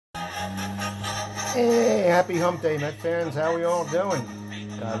Hey, happy hump day, Met fans. How we all doing?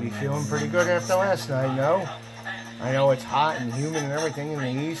 Gotta be feeling pretty good after last night, no? I know it's hot and humid and everything in the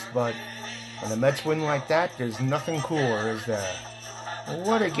East, but when the Mets win like that, there's nothing cooler, is there?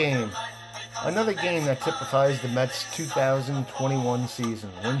 What a game. Another game that typifies the Mets' 2021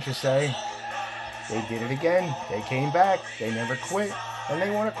 season, wouldn't you say? They did it again. They came back. They never quit. And they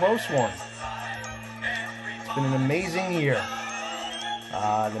won a close one. It's been an amazing year.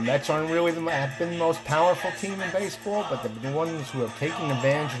 The Mets aren't really have been the most powerful team in baseball, but they've been the ones who have taken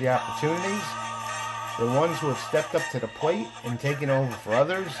advantage of the opportunities, the ones who have stepped up to the plate and taken over for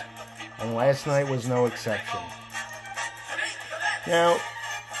others, and last night was no exception. Now,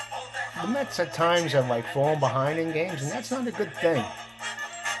 the Mets at times have fallen behind in games, and that's not a good thing.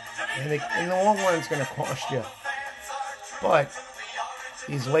 And in the long run, it's going to cost you. But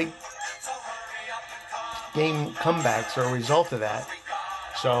these late game comebacks are a result of that.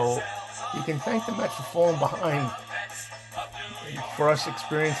 So you can thank the Mets for falling behind, for us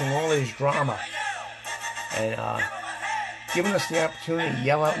experiencing all this drama, and giving us the opportunity to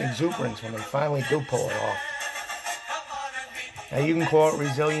yell out in exuberance when they finally do pull it off. Now you can call it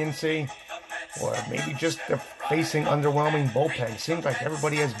resiliency, or maybe just they're facing underwhelming bullpen. Seems like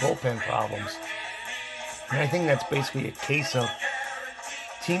everybody has bullpen problems. And I think that's basically a case of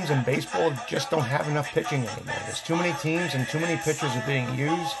teams in baseball just don't have enough pitching anymore. There's too many teams and too many pitchers are being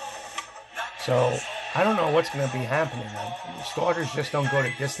used. So I don't know what's going to be happening. The starters just don't go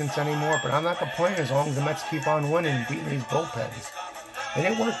the distance anymore, but I'm not complaining as long as the Mets keep on winning and beating these bullpens. And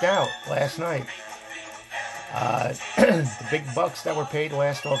it worked out last night. The big bucks that were paid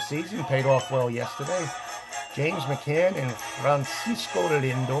last offseason paid off well yesterday. James McCann and Francisco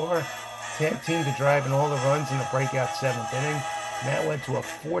Lindor tag team to drive in all the runs in the breakout seventh inning. And that led to a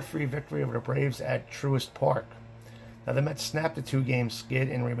 4-3 victory over the Braves at Truist Park. Now the Mets snapped a 2-game skid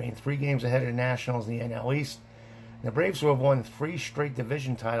and remain 3 games ahead of the Nationals in the NL East. And the Braves, who have won 3 straight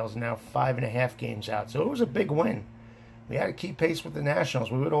division titles, are now 5.5 games out. So it was a big win. We had to keep pace with the Nationals.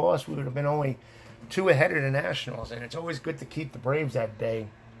 We would have lost. We would have been only 2 ahead of the Nationals. And it's always good to keep the Braves at bay.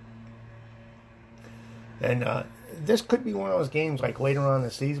 And this could be one of those games like later on in the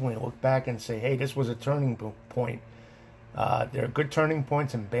season when you look back and say, hey, this was a turning point. There are good turning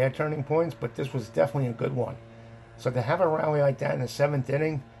points and bad turning points, but this was definitely a good one. So to have a rally like that in the 7th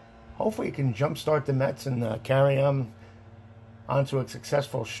inning, hopefully it can jumpstart the Mets and carry them onto a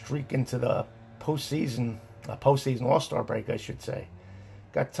successful streak into the postseason All-Star break, I should say.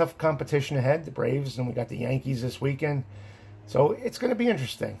 Got tough competition ahead, the Braves, and we got the Yankees this weekend. So it's going to be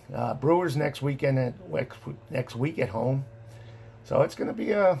interesting. Brewers next week at home. So it's going to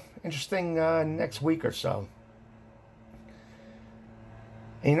be interesting next week or so.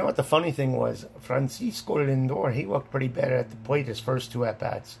 And you know what the funny thing was? Francisco Lindor, he looked pretty bad at the plate his first 2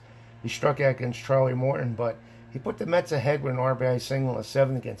 at-bats. He struck out against Charlie Morton, but he put the Mets ahead with an RBI single in the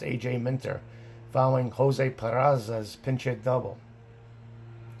 7th against A.J. Minter, following Jose Peraza's pinch hit double.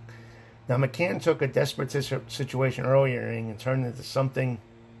 Now McCann took a desperate situation earlier in the inning and turned it into something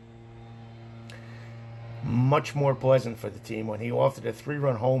much more pleasant for the team when he offered a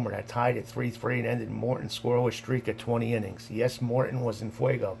 3-run homer that tied at 3-3 and ended Morton's scoreless streak at 20 innings. Yes, Morton was in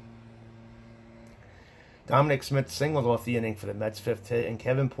fuego. Dominic Smith singled off the inning for the Mets' 5th hit, and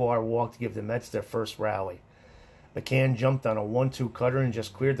Kevin Pillar walked to give the Mets their first rally. McCann jumped on a 1-2 cutter and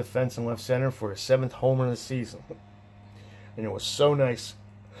just cleared the fence in left center for his 7th homer of the season. And it was so nice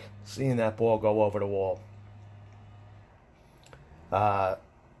seeing that ball go over the wall.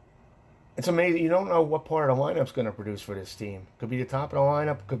 It's amazing. You don't know what part of the lineup's going to produce for this team. Could be the top of the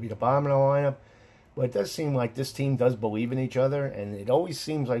lineup, could be the bottom of the lineup. But it does seem like this team does believe in each other, and it always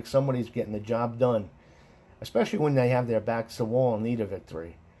seems like somebody's getting the job done, especially when they have their backs to the wall and need a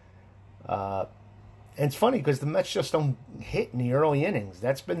victory. And it's funny because the Mets just don't hit in the early innings.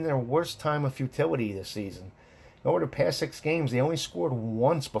 That's been their worst time of futility this season. Over the past 6 games, they only scored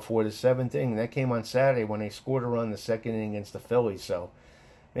once before the 7th inning. That came on Saturday when they scored a run in the 2nd inning against the Phillies. So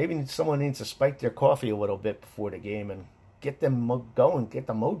maybe someone needs to spike their coffee a little bit before the game and get them going, get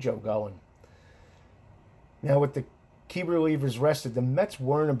the mojo going. Now, with the key relievers rested, the Mets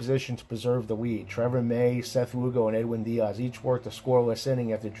were in a position to preserve the lead. Trevor May, Seth Lugo, and Edwin Diaz each worked a scoreless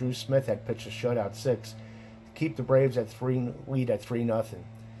inning after Drew Smith had pitched a shutout 6 to keep the Braves lead at 3-0.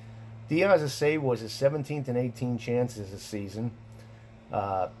 Diaz's save was his 17th and 18th chances this season.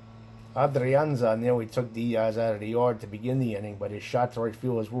 Adrianza nearly took Diaz out of the yard to begin the inning, but his shot to right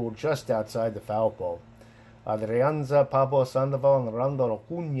field was ruled just outside the foul pole. Adrianza, Pablo Sandoval, and Randall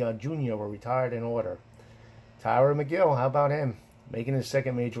Acuna Jr. were retired in order. Tyler McGill, how about him? Making his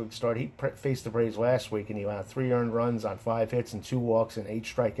 2nd major league start, he faced the Braves last week, and he allowed 3 earned runs on 5 hits and 2 walks and 8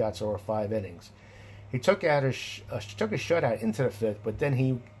 strikeouts over 5 innings. He took out took a shutout into the fifth, but then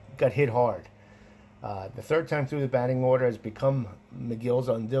he got hit hard. The third time through the batting order has become McGill's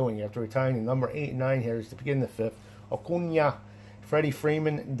undoing after retiring the number 8 and 9 hitters to begin the fifth. Acuna, Freddie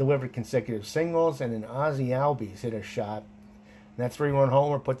Freeman delivered consecutive singles, and an Ozzie Albies hit a shot. And that 3-run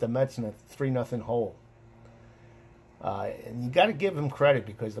homer put the Mets in a 3-0 hole. And you got to give them credit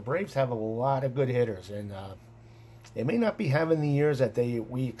because the Braves have a lot of good hitters, and they may not be having the years that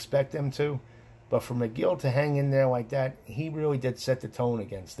we expect them to, but for McGill to hang in there like that, he really did set the tone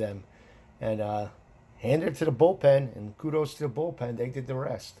against them. And handed it to the bullpen, and kudos to the bullpen. They did the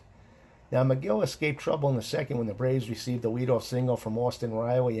rest. Now, McGill escaped trouble in the second when the Braves received a leadoff single from Austin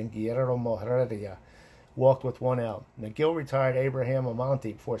Riley, and Guillermo Heredia walked with 1 out. McGill retired Abraham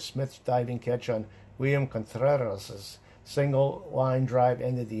Almonte before Smith's diving catch on William Contreras' single line drive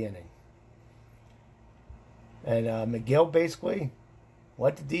ended the inning. And McGill basically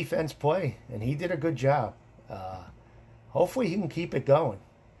let the defense play, and he did a good job. Hopefully he can keep it going.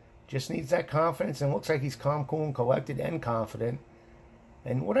 Just needs that confidence, and looks like he's calm, cool, and collected and confident.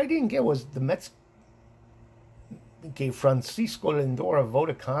 And what I didn't get was the Mets gave Francisco Lindor a vote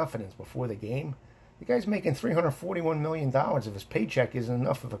of confidence before the game. The guy's making $341 million. If his paycheck isn't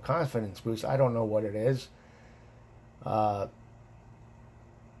enough of a confidence boost, I don't know what it is. But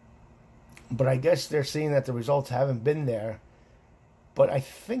I guess they're seeing that the results haven't been there. But I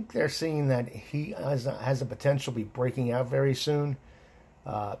think they're seeing that he has the potential to be breaking out very soon.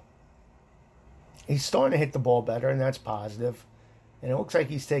 He's starting to hit the ball better, and that's positive. And it looks like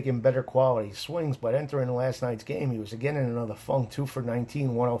he's taking better quality swings. But entering last night's game, he was again in another funk, 2 for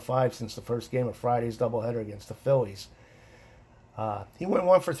 19, 105 since the first game of Friday's doubleheader against the Phillies. He went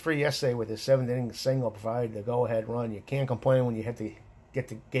 1 for 3 yesterday with his 7th inning single, provided the go-ahead run. You can't complain when you get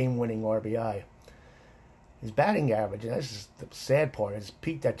the game-winning RBI. His batting average, and this is the sad part, has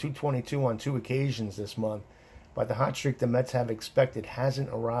peaked at .222 on 2 occasions this month. But the hot streak the Mets have expected hasn't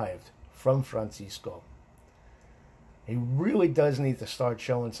arrived from Francisco. He really does need to start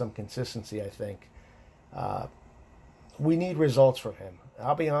showing some consistency, I think. We need results from him.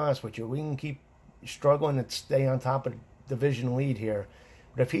 I'll be honest with you. We can keep struggling to stay on top of the division lead here.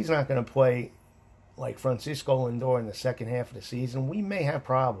 But if he's not going to play like Francisco Lindor in the second half of the season, we may have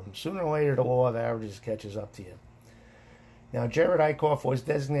problems. Sooner or later, the law of averages catches up to you. Now, Jared Eichhoff was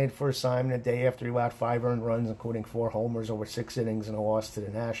designated for assignment a day after he allowed 5 earned runs, including 4 homers over 6 innings in a loss to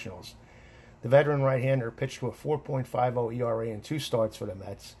the Nationals. The veteran right-hander pitched to a 4.50 ERA in 2 starts for the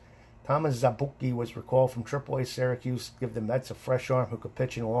Mets. Thomas Zabuki was recalled from AAA Syracuse to give the Mets a fresh arm who could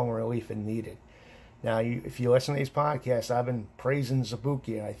pitch in long relief if needed. Now, if you listen to these podcasts, I've been praising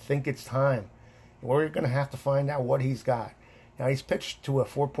Zabuki, and I think it's time. We're going to have to find out what he's got. Now, he's pitched to a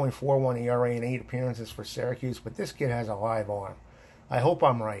 4.41 ERA in 8 appearances for Syracuse, but this kid has a live arm. I hope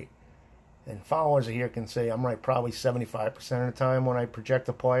I'm right. And followers here can say I'm right probably 75% of the time when I project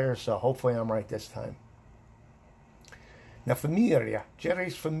a player, so hopefully I'm right this time. Now,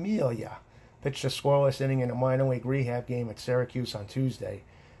 Jerry's Familia, pitched a scoreless inning in a minor league rehab game at Syracuse on Tuesday.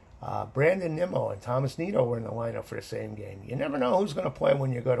 Brandon Nimmo and Thomas Nido were in the lineup for the same game. You never know who's going to play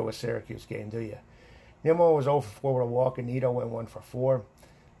when you go to a Syracuse game, do you? Nimmo was 0 for 4 with a walk, and Nido went 1 for 4.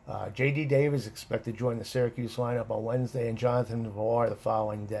 J.D. Davis expected to join the Syracuse lineup on Wednesday, and Jonathan Villar the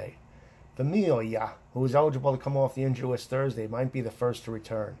following day. Familia, who was eligible to come off the injury list Thursday, might be the first to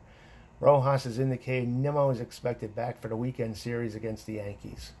return. Rojas has indicated Nimmo is expected back for the weekend series against the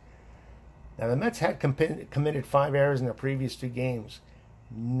Yankees. Now, the Mets had committed 5 errors in their previous 2 games.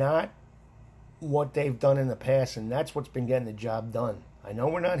 Not what they've done in the past, and that's what's been getting the job done. I know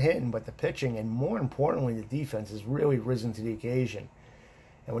we're not hitting, but the pitching, and more importantly, the defense has really risen to the occasion.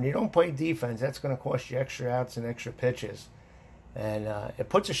 And when you don't play defense, that's going to cost you extra outs and extra pitches. And it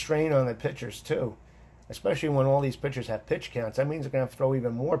puts a strain on the pitchers, too. Especially when all these pitchers have pitch counts. That means they're going to have to throw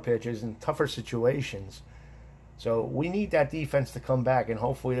even more pitches in tougher situations. So we need that defense to come back, and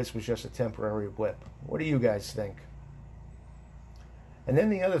hopefully this was just a temporary blip. What do you guys think? And then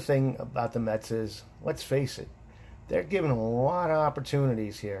the other thing about the Mets is, let's face it, they're given a lot of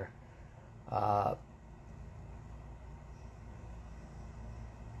opportunities here.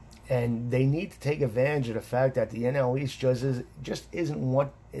 And they need to take advantage of the fact that the NL East just isn't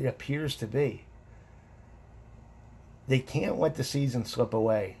what it appears to be. They can't let the season slip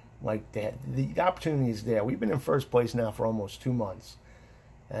away like that. The opportunity is there. We've been in first place now for almost 2 months.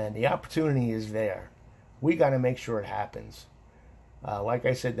 And the opportunity is there. We got to make sure it happens. Like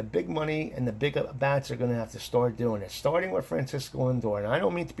I said, the big money and the big bats are going to have to start doing it. Starting with Francisco Lindor. And I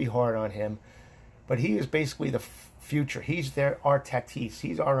don't mean to be hard on him, but he is basically the future. He's our Tatis.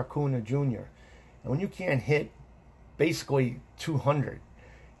 He's our Acuna Jr. And when you can't hit basically 200,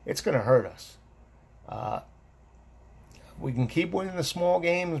 it's going to hurt us. We can keep winning the small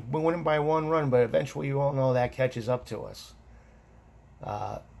games, winning by 1 run, but eventually you all know that catches up to us.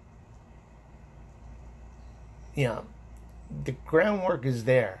 The groundwork is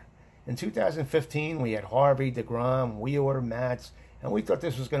there. In 2015, we had Harvey, DeGrom, Wheeler, Matz, and we thought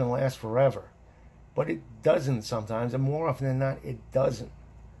this was going to last forever. But it doesn't sometimes, and more often than not, it doesn't.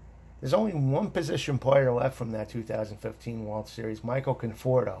 There's only one position player left from that 2015 World Series, Michael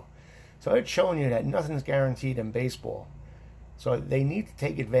Conforto. So it's showing you that nothing's guaranteed in baseball. So they need to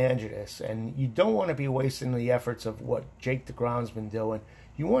take advantage of this, and you don't want to be wasting the efforts of what Jake DeGrom's been doing.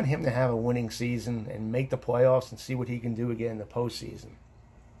 You want him to have a winning season and make the playoffs and see what he can do again in the postseason.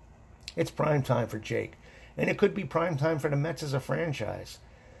 It's prime time for Jake, and it could be prime time for the Mets as a franchise.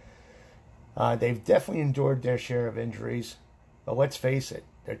 They've definitely endured their share of injuries, but let's face it,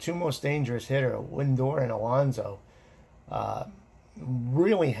 their two most dangerous hitters, Lindor and Alonso,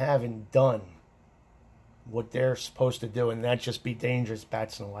 really haven't done what they're supposed to do, and that just be dangerous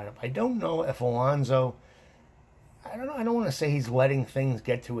bats in the lineup. I don't know if Alonso, I don't want to say he's letting things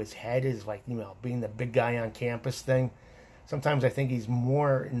get to his head, is like, being the big guy on campus thing. Sometimes I think he's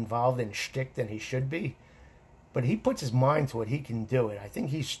more involved in shtick than he should be. But he puts his mind to it. He can do it. I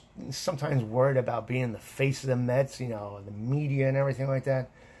think he's sometimes worried about being the face of the Mets, the media and everything like that.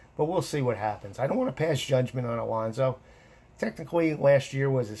 But we'll see what happens. I don't want to pass judgment on Alonso. Technically, last year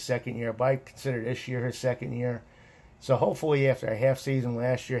was his second year, but I consider this year his second year. So hopefully after a half season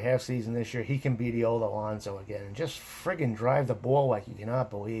last year, half season this year, he can be the old Alonso again and just friggin' drive the ball like you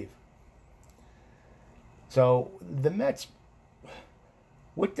cannot believe. So the Mets,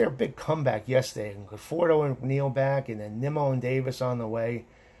 with their big comeback yesterday, and Conforto and Neal back, and then Nimmo and Davis on the way,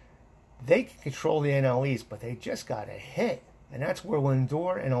 they can control the NL East, but they just got a hit. And that's where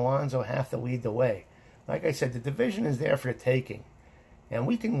Lindor and Alonso have to lead the way. Like I said, the division is there for the taking. And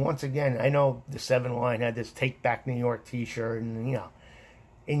we can once again, I know the 7 line had this Take Back New York t-shirt and,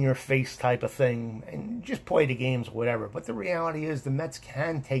 in your face type of thing, and just play the games, whatever. But the reality is the Mets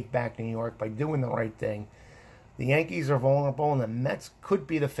can take back New York by doing the right thing. The Yankees are vulnerable, and the Mets could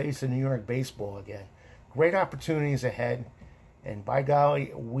be the face of New York baseball again. Great opportunities ahead, and by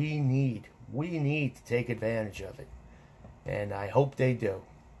golly, we need to take advantage of it. And I hope they do.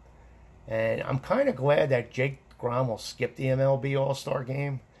 And I'm kind of glad that Jake DeGrom will skip the MLB All-Star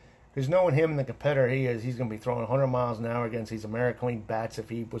game, because knowing him and the competitor he is, he's going to be throwing 100 miles an hour against these American League bats if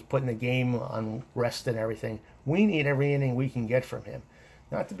he was putting the game on rest and everything. We need every inning we can get from him.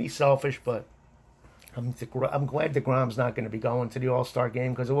 Not to be selfish, but I'm glad DeGrom's not going to be going to the All-Star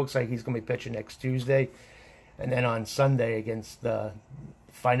game, because it looks like he's going to be pitching next Tuesday and then on Sunday against the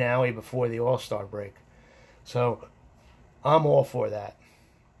finale before the All-Star break. So I'm all for that.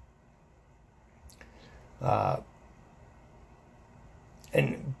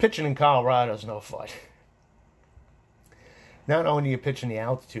 And pitching in Colorado is no fun. Not only do you pitch in the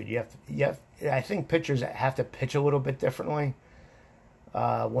altitude, I think pitchers have to pitch a little bit differently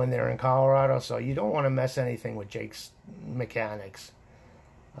when they're in Colorado, so you don't want to mess anything with Jake's mechanics.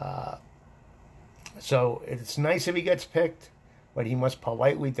 So it's nice if he gets picked, but he must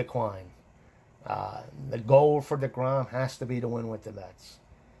politely decline. The goal for DeGrom has to be to win with the Mets.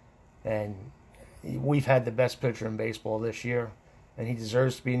 And we've had the best pitcher in baseball this year, and he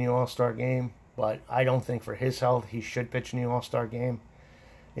deserves to be in the All-Star game, but I don't think for his health he should pitch in the All-Star game.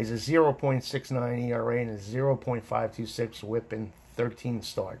 He's a 0.69 ERA and a 0.526 whip in 13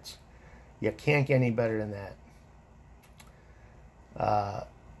 starts. You can't get any better than that.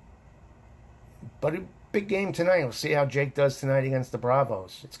 But a big game tonight. We'll see how Jake does tonight against the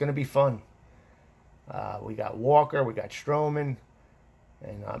Bravos. It's going to be fun. We got Walker, we got Stroman,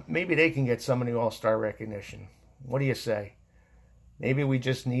 and maybe they can get some of the All-Star recognition. What do you say? Maybe we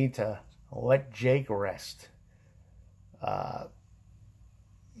just need to let Jake rest.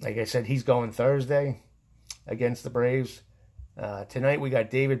 Like I said, he's going Thursday against the Braves. Tonight we got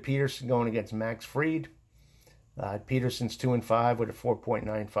David Peterson going against Max Fried. Peterson's 2-5 with a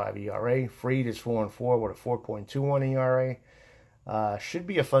 4.95 ERA. Fried is 4-4 with a 4.21 ERA. Should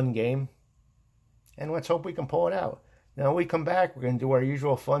be a fun game, and let's hope we can pull it out. Now, when we come back, we're going to do our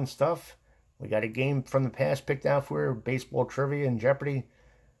usual fun stuff. We got a game from the past picked out for baseball trivia and Jeopardy.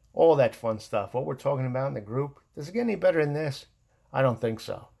 All that fun stuff. What we're talking about in the group. Does it get any better than this? I don't think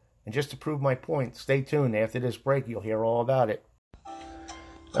so. And just to prove my point, stay tuned. After this break, you'll hear all about it.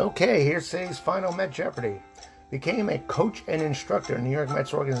 Okay, here's today's final Met Jeopardy. Became a coach and instructor in the New York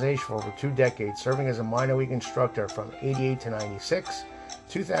Mets organization for over 2 decades, serving as a minor league instructor from 88 to 96,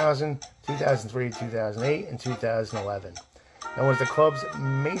 2000, 2003, 2008, and 2011. And was the club's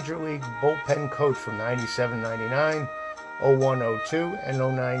major league bullpen coach from 97-99, 01-02, and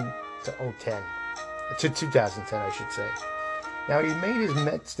 09 to 010. To 2010, I should say. Now, he made his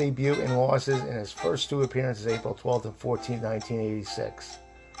Mets debut in losses in his first two appearances, April 12th and 14th, 1986.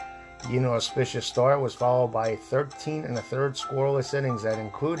 The inauspicious start was followed by 13 and a third scoreless innings that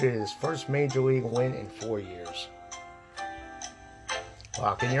included his first major league win in 4 years.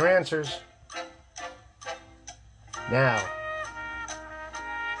 Lock in your answers. Now,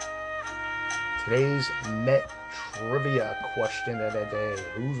 today's Met trivia question of the day.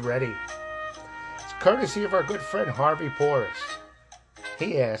 Who's ready? It's courtesy of our good friend Harvey Porras.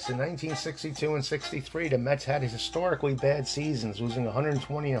 He asked, in 1962 and 63, the Mets had historically bad seasons, losing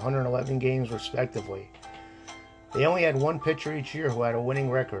 120 and 111 games respectively. They only had one pitcher each year who had a winning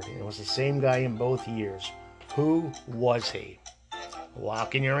record, and it was the same guy in both years. Who was he?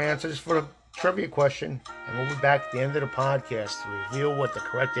 Lock in your answers for the trivia question, and we'll be back at the end of the podcast to reveal what the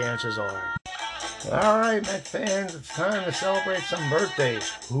correct answers are. All right, Met fans, it's time to celebrate some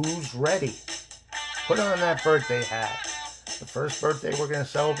birthdays. Who's ready? Put on that birthday hat. The first birthday we're going to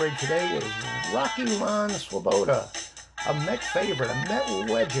celebrate today is Rocky Ron Swoboda, a Met favorite, a Met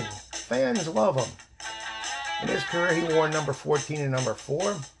legend. Fans love him. In his career, he wore number 14 and number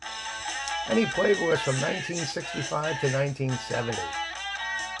 4, and he played with us from 1965 to 1970.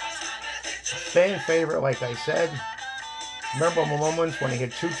 Fan favorite, like I said. Memorable moments when he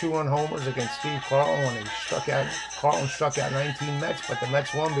hit 2 2-run homers against Steve Carlton when Carlton struck out 19 Mets, but the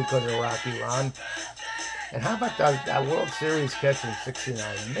Mets won because of Rocky Ron. And how about that World Series catch in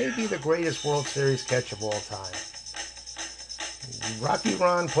 '69? Maybe the greatest World Series catch of all time. Rocky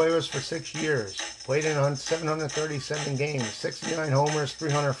Ron played with us for 6 years. Played in 737 games, 69 homers,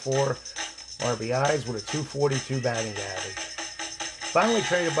 304 RBIs with a .242 batting average. Finally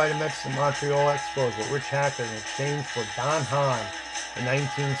traded by the Mets to Montreal Expos with Rich Hacker in exchange for Don Hahn in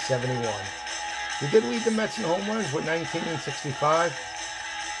 1971. He did lead the Mets in home runs with 19 and 65.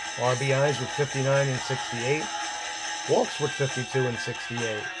 RBIs with 59 and 68, walks with 52 and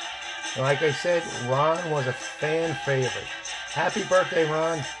 68. And like I said, Ron was a fan favorite. Happy birthday,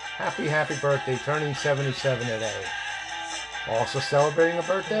 Ron. Happy birthday, turning 77 today. Also celebrating a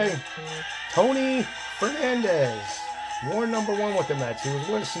birthday, Tony Fernandez. Wore number 1 with the Mets. He was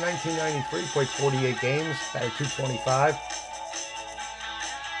with us in 1993, played 48 games, had a .225.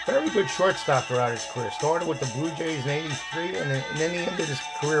 Very good shortstop throughout his career. Started with the Blue Jays in '83, and then he ended his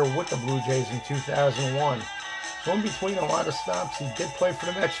career with the Blue Jays in 2001. So in between a lot of stops, he did play for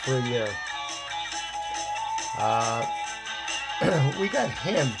the Mets for a year. We got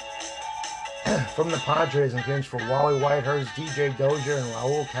him from the Padres in exchange for Wally Whitehurst, DJ Dozier, and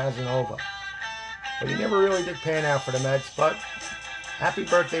Raul Casanova. But he never really did pan out for the Mets. But happy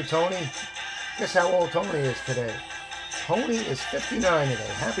birthday, Tony. Guess how old Tony is today? Tony is 59 today.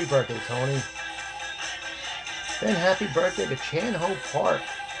 Happy birthday, Tony. Then happy birthday to Chan Ho Park.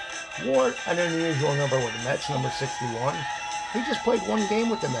 Wore an unusual number with the Mets, number 61. He just played 1 game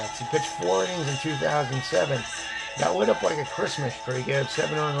with the Mets. He pitched 4 innings in 2007. Got lit up like a Christmas tree. Gave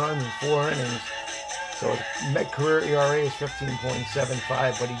 7 earned runs in 4 innings. So his Met career ERA is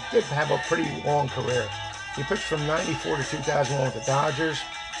 15.75, but he did have a pretty long career. He pitched from 94 to 2001 with the Dodgers.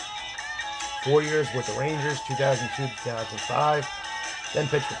 4 years with the Rangers, 2002 to 2005. Then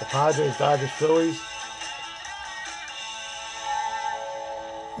pitched with the Padres, Dodgers, Phillies,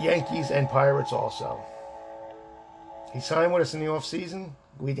 Yankees, and Pirates also. He signed with us in the offseason,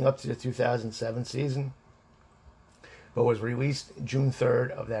 leading up to the 2007 season, but was released June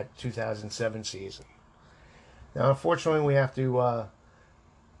 3rd of that 2007 season. Now, unfortunately, we have to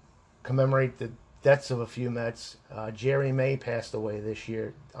commemorate the deaths of a few Mets. Jerry May passed away this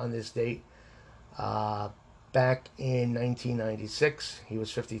year on this date. Back in 1996, he was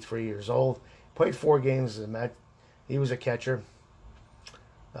 53 years old. Played 4 games as a Met. He was a catcher.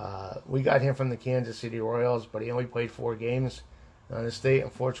 We got him from the Kansas City Royals, but he only played 4 games on this date.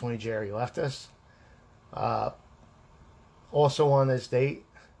 Unfortunately, Jerry left us. Also on this date,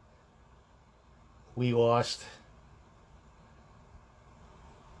 we lost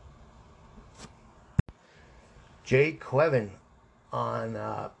Jay Clevin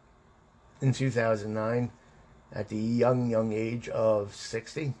in 2009 at the young age of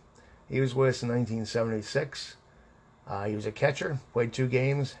 60. He was with us in 1976. He was a catcher, played 2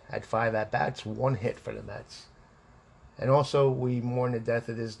 games, had 5 at-bats, 1 hit for the Mets. And also, we mourn the death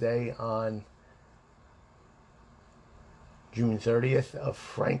of this day on June 30th of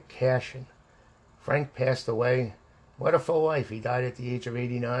Frank Cashin. Frank passed away. What a full life. He died at the age of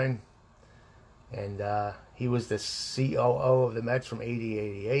 89. And he was the COO of the Mets from 80 to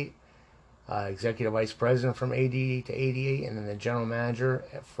 88. Executive Vice President from 80 to 88, and then the General Manager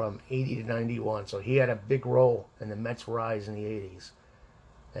from 80 to 91. So he had a big role in the Mets' rise in the 80s.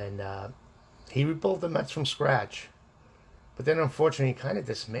 And He rebuilt the Mets from scratch. But then, unfortunately, he kind of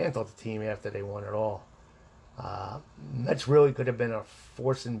dismantled the team after they won it all. Mets really could have been a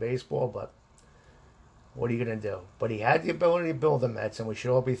force in baseball, but what are you going to do? But he had the ability to build the Mets, and we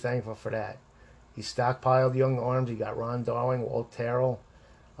should all be thankful for that. He stockpiled young arms. He got Ron Darling, Walt Terrell,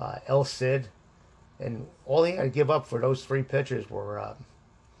 El Cid, and all he had to give up for those three pitchers were.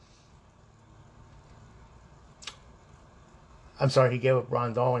 I'm sorry, he gave up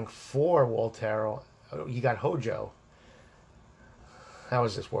Ron Darling for Walt Terrell. He got Hojo. How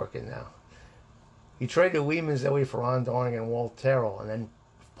is this working now? He traded Lee Mazzilli for Ron Darling and Walt Terrell, and then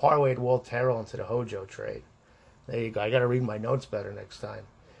parlayed Walt Terrell into the Hojo trade. There you go. I got to read my notes better next time.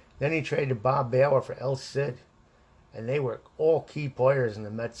 Then he traded Bob Baylor for El Cid, and they were all key players in the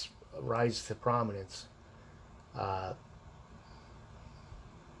Mets' rise to prominence.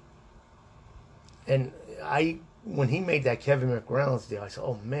 And when he made that Kevin McReynolds deal, I said,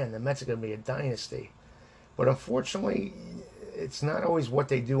 "Oh man, the Mets are going to be a dynasty." But unfortunately, it's not always what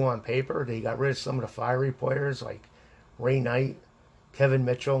they do on paper. They got rid of some of the fiery players like Ray Knight, Kevin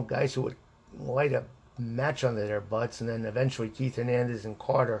Mitchell, guys who would light a match under their butts, and then eventually Keith Hernandez and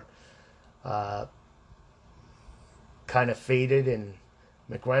Carter kind of faded, and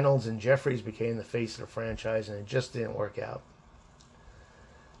McReynolds and Jeffries became the face of the franchise, and it just didn't work out.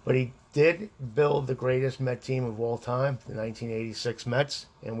 But he did build the greatest Met team of all time, the 1986 Mets,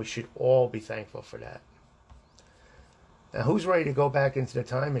 and we should all be thankful for that. Now, who's ready to go back into the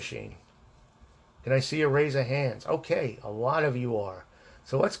time machine? Can I see a raise of hands? Okay, a lot of you are.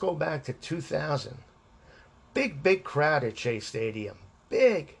 So let's go back to 2000. Big crowd at Shea Stadium.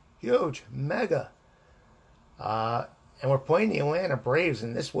 Big, huge, mega. And we're playing the Atlanta Braves,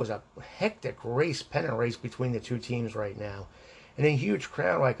 and this was a hectic race, pennant race between the two teams right now. And a huge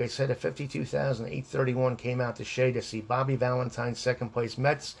crowd, like I said, at 52,831 came out to Shea to see Bobby Valentine's second place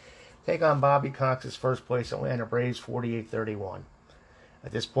Mets take on Bobby Cox's first place Atlanta Braves 48-31.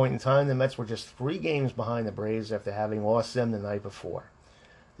 At this point in time, the Mets were just 3 games behind the Braves after having lost them the night before.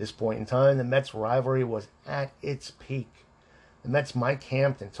 At this point in time, the Mets' rivalry was at its peak. The Mets' Mike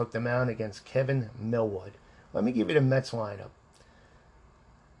Hampton took them out against Kevin Millwood. Let me give you the Mets lineup.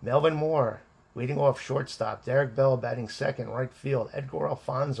 Melvin Moore, leading off shortstop. Derek Bell batting second, right field. Edgar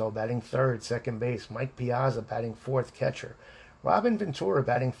Alfonso batting third, second base. Mike Piazza batting fourth, catcher. Robin Ventura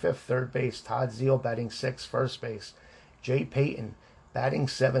batting fifth, third base. Todd Zeile batting sixth, first base. Jay Payton batting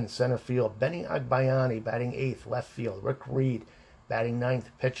seventh, center field. Benny Agbayani batting eighth, left field. Rick Reed batting ninth,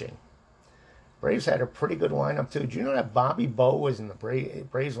 pitching. Braves had a pretty good lineup, too. Do you know that Bobby Bowe was in the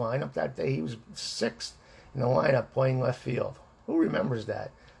Braves lineup that day? He was sixth in the lineup playing left field. Who remembers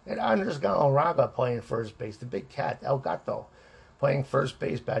that? And Andres Galarraga playing first base. The big cat, El Gato, playing first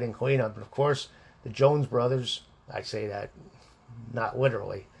base, batting cleanup. And, of course, the Jones brothers, I say that not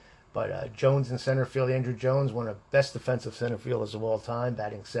literally, but Jones in center field. Andrew Jones, one of the best defensive center fielders of all time,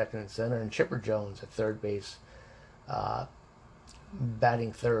 batting second and center. And Chipper Jones at third base,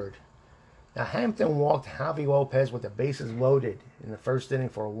 batting third. Now, Hampton walked Javi Lopez with the bases loaded in the first inning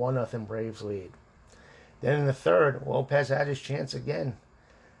for a 1-0 Braves lead. Then in the third, Lopez had his chance again.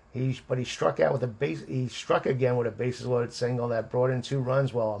 But he struck out with a base. He struck again with a bases loaded single that brought in 2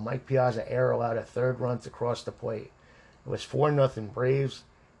 runs, while a Mike Piazza error allowed a third run to cross the plate. It was 4-0 Braves,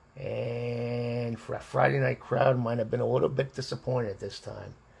 and for a Friday night crowd, might have been a little bit disappointed this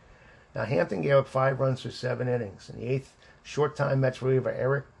time. Now, Hampton gave up 5 runs through 7 innings. In the 8th, short-time Mets reliever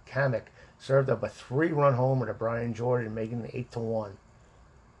Eric Kamek served up a 3-run homer to Brian Jordan, making it 8-1.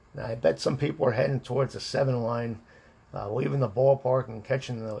 Now, I bet some people are heading towards the 7 line, leaving the ballpark and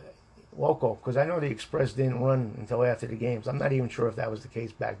catching the local, because I know the Express didn't run until after the games. I'm not even sure if that was the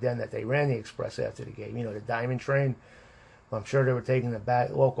case back then, that they ran the Express after the game. You know, the Diamond Train. I'm sure they were taking the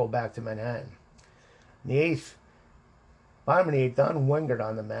local back to Manhattan. In the 8th, bottom of the 8th, Don Wingert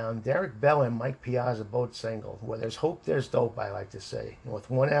on the mound. Derek Bell and Mike Piazza both singled. Where there's hope, there's dope, I like to say. And with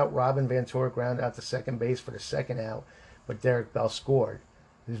 1 out, Robin Ventura grounded out to second base for the 2nd out, but Derek Bell scored.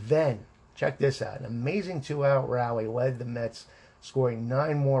 Then, check this out, an amazing 2-out rally led the Mets, scoring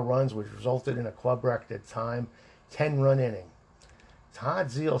 9 more runs, which resulted in a club record at the time, 10-run inning. Todd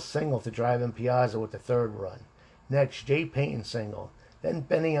Zeile singled to drive in Piazza with the 3rd run. Next, Jay Payton singled. Then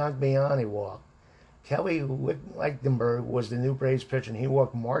Benny Agbayani walked. Kelly Lichtenberg was the new Braves pitcher, and he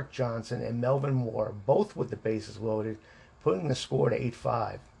walked Mark Johnson and Melvin Moore, both with the bases loaded, putting the score to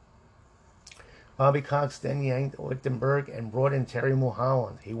 8-5. Bobby Cox then yanked Lichtenberg and brought in Terry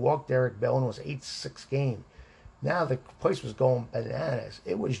Mulholland. He walked Derek Bell and was 8-6 game. Now the place was going bananas.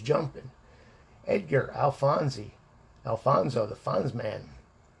 It was jumping. Edgar Alfonso, the Fonz man,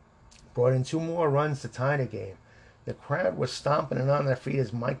 brought in 2 more runs to tie the game. The crowd was stomping and on their feet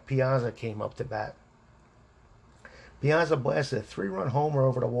as Mike Piazza came up to bat. Piazza blasted a 3-run homer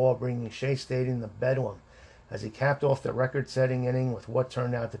over the wall, bringing Shea Stadium to bedlam as he capped off the record-setting inning with what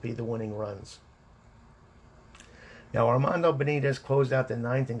turned out to be the winning runs. Now, Armando Benitez closed out the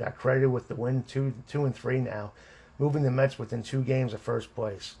ninth and got credited with the win 2-3 now, moving the Mets within 2 games of first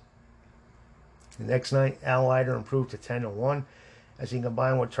place. The next night, Al Leiter improved to 10-1 as he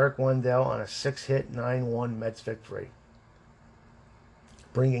combined with Turk Lundell on a 6-hit 9-1 Mets victory,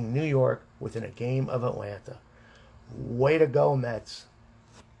 bringing New York within a game of Atlanta. Way to go, Mets.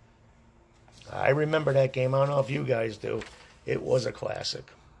 I remember that game. I don't know if you guys do. It was a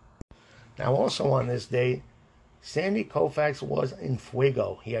classic. Now, also on this date, Sandy Koufax was in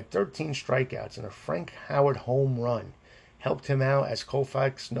fuego. He had 13 strikeouts and a Frank Howard home run helped him out as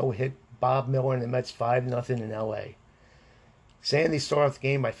Koufax no-hit Bob Miller and the Mets 5-0 in L.A. Sandy started off the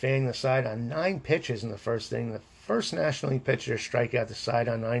game by fanning the side on 9 pitches in the first inning, the first National League pitcher to strike out the side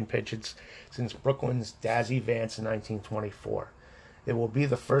on 9 pitches since Brooklyn's Dazzy Vance in 1924. It will be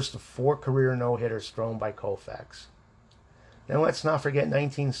the first of 4 career no-hitters thrown by Koufax. Now let's not forget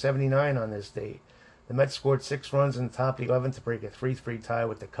 1979 on this date. The Mets scored 6 runs in the top of the 11th to break a 3-3 tie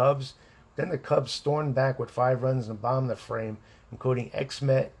with the Cubs. Then the Cubs stormed back with 5 runs in the bottom of the frame, including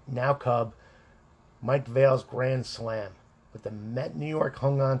ex-Met, now Cub, Mike Vail's grand slam. But the Met New York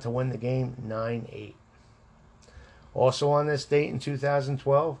hung on to win the game 9-8. Also on this date in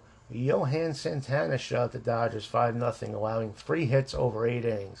 2012, Johan Santana shut out the Dodgers 5-0, allowing 3 hits over 8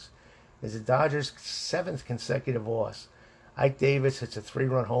 innings. It is the Dodgers' 7th consecutive loss. Ike Davis hits a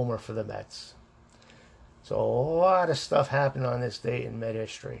 3-run homer for the Mets. So a lot of stuff happened on this date in Met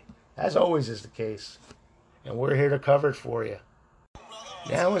history, as always is the case. And we're here to cover it for you.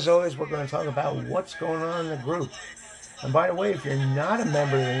 Now, as always, we're going to talk about what's going on in the group. And by the way, if you're not a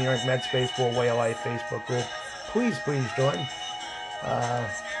member of the New York Mets Baseball Way of Life Facebook group, please join.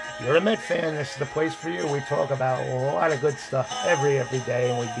 If you're a Met fan, this is the place for you. We talk about a lot of good stuff every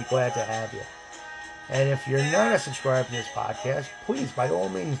day, and we'd be glad to have you. And if you're not a subscriber to this podcast, please, by all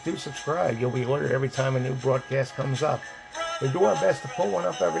means, do subscribe. You'll be alerted every time a new broadcast comes up. We do our best to put one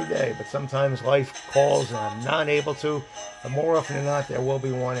up every day, but sometimes life calls and I'm not able to. But more often than not, there will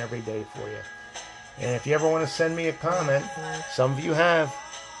be one every day for you. And if you ever want to send me a comment, some of you have.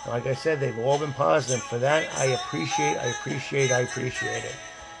 Like I said, they've all been positive. For that, I appreciate it.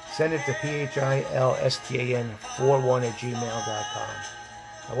 Send it to philstan41@gmail.com.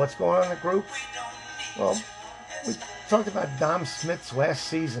 Now, what's going on in the group? Well, we talked about Dom Smith's last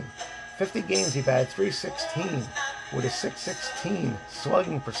season. 50 games, he batted .316 with a .616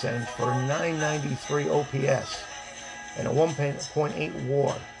 slugging percentage for a .993 OPS and a 1.8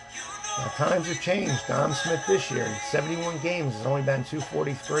 WAR. Now, times have changed. Dom Smith this year, in 71 games, has only batted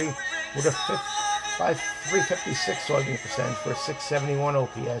 .243 with a .356 slugging percentage for a .671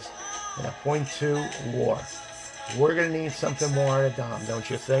 OPS and a .2 WAR. We're going to need something more out of Dom, don't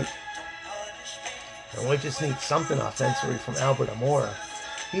you think? And we just need something offensively from Albert Amora.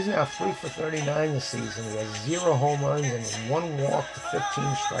 He's now 3 for 39 this season. He has 0 home runs and 1 walk to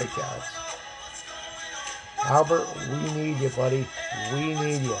 15 strikeouts. Albert, we need you, buddy. We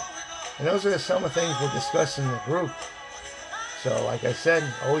need you. And those are some of the things we'll discuss in the group. So, like I said,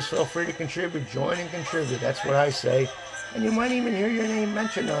 always feel free to contribute. Join and contribute. That's what I say. And you might even hear your name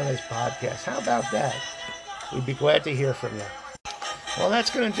mentioned on this podcast. How about that? We'd be glad to hear from you. Well, that's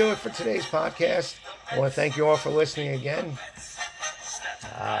going to do it for today's podcast. I want to thank you all for listening again.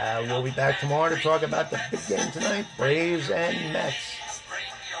 We'll be back tomorrow to talk about the big game tonight, Braves and Mets.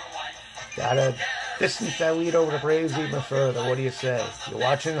 Gotta distance that lead over the Braves even further. What do you say? If you're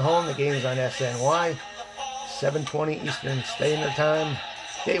watching at home, the game's on SNY. 7:20 Eastern Standard Time.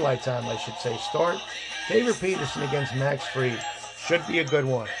 Daylight time, I should say. Start. David Peterson against Max Fried. Should be a good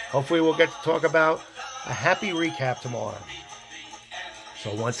one. Hopefully we'll get to talk about a happy recap tomorrow.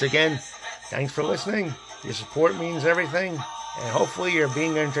 So once again, thanks for listening. Your support means everything. And hopefully you're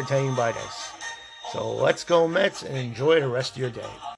being entertained by this. So let's go Mets and enjoy the rest of your day.